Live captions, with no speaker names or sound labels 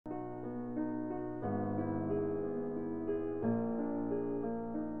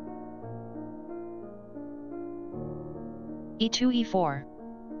e2 e4.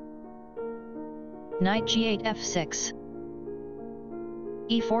 Knight g8 f6.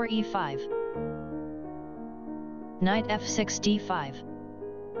 e4 e5. Knight f6 d5.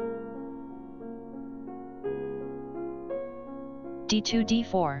 d2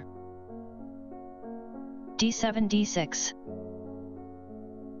 d4. d7 d6.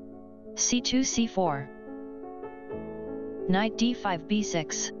 c2 c4. Knight d5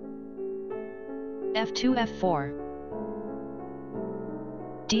 b6. f2 f4.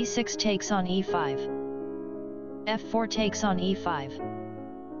 d6 takes on e5. f4 takes on e5.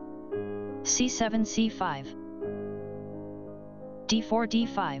 c7 c5. d4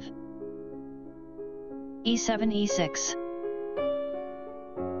 d5. e7 e6.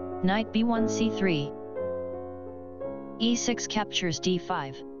 Knight b1 c3. e6 captures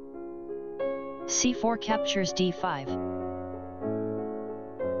d5. c4 captures d5.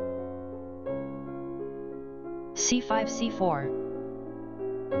 c5 c4.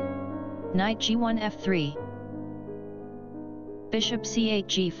 Knight g1 f3. Bishop c8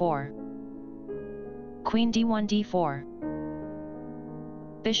 g4. Queen d1 d4.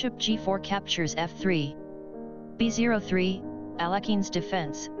 Bishop g4 captures f3. b03, Lichess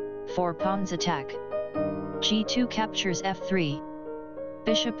Defence, 4 pawns attack. g2 captures f3.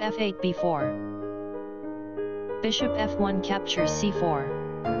 Bishop f8 b4. Bishop f1 captures c4.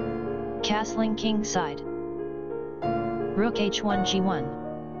 Castling king side. Rook h1 g1.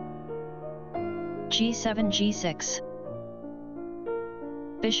 g7 g6.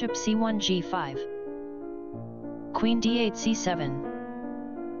 Bishop c1 g5. Queen d8 c7.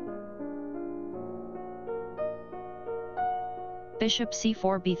 Bishop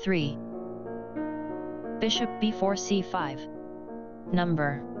c4 b3. Bishop b4 c5.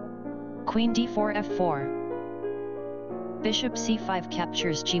 Number. Queen d4 f4. Bishop c5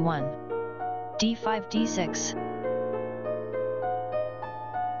 captures g1. d5 d6.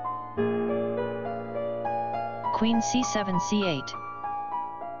 Queen c7 c8.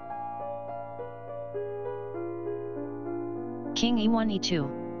 King e1 e2.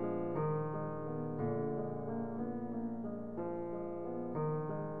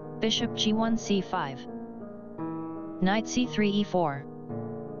 Bishop g1 c5. Knight c3 e4.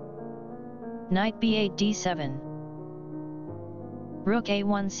 Knight b8 d7. Rook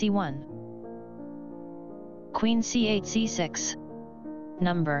a1 c1. Queen c8 c6.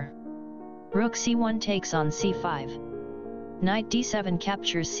 Number. Rook c1 takes on c5. Knight d7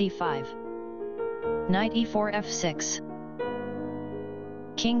 captures c5. Knight e4 f6.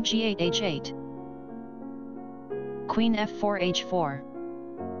 King g8 h8. Queen f4 h4.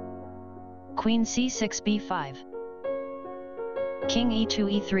 Queen c6 b5. King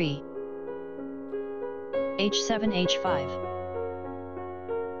e2 e3. h7 h5.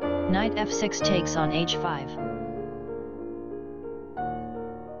 Knight f6 takes on h5.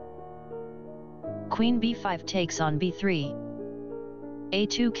 Queen b5 takes on b3.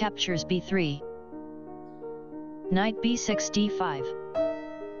 a2 captures b3. Knight b6 d5.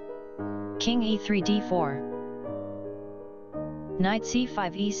 King e3 d4. Knight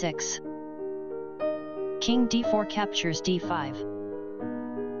c5 e6. King d4 captures d5.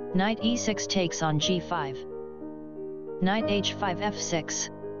 Knight e6 takes on g5. Knight h5 f6.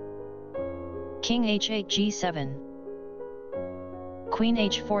 King h8 g7. Queen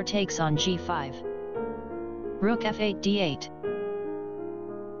h4 takes on g5. Rook f8 d8.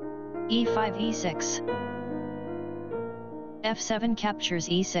 e5 e6. f7 captures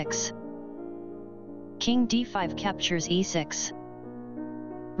e6. King d5 captures e6.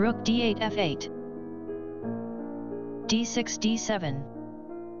 Rook d8 f8. d6 d7.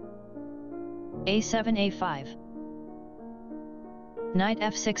 a7 a5. Knight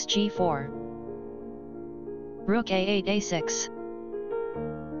f6 g4. Rook a8 a6.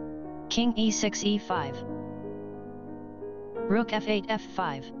 King e6 e5. Rook f8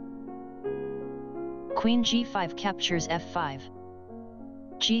 f5. Queen g5 captures f5.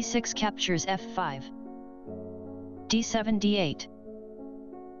 g6 captures f5. d7 d8.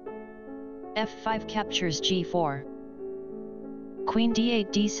 f5 captures g4. Queen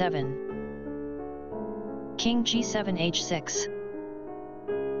d8 d7. King g7 h6.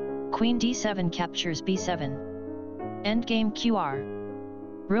 Queen d7 captures b7. Endgame QR.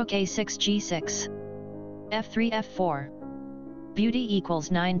 Rook a6 g6. f3 f4. Beauty equals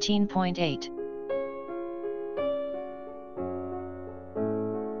 19.8.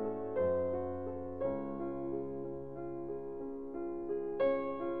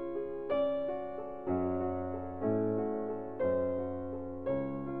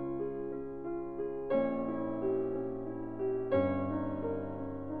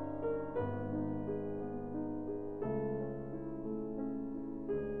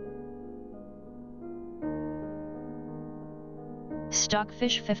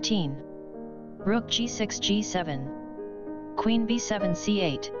 Stockfish 15. Rook g6 g7. Queen b7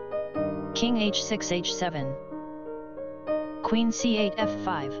 c8. King h6 h7. Queen c8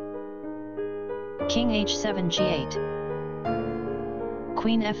 f5. King h7 g8.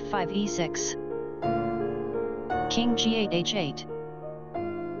 Queen f5 e6. King g8 h8.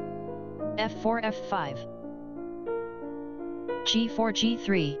 f4 f5. g4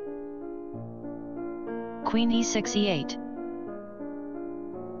 g3. Queen e6 e8.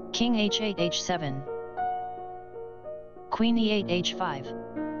 King h8 h7. Queen e8 h5.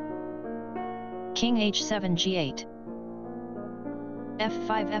 King h7 g8.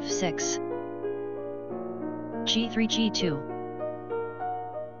 f5 f6. g3 g2.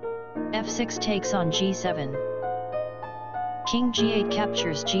 f6 takes on g7. King g8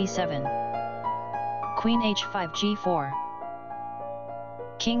 captures g7. Queen h5 g4.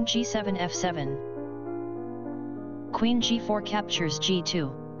 King g7 f7. Queen g4 captures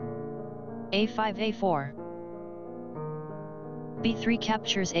g2. a5 a4. b3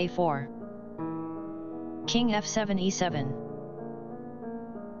 captures a4. King f7 e7.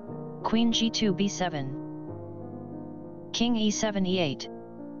 Queen g2 b7. King e7 e8.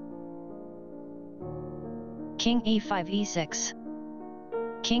 King e5 e6.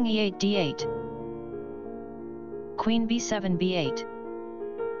 King e8 d8. Queen b7 b8.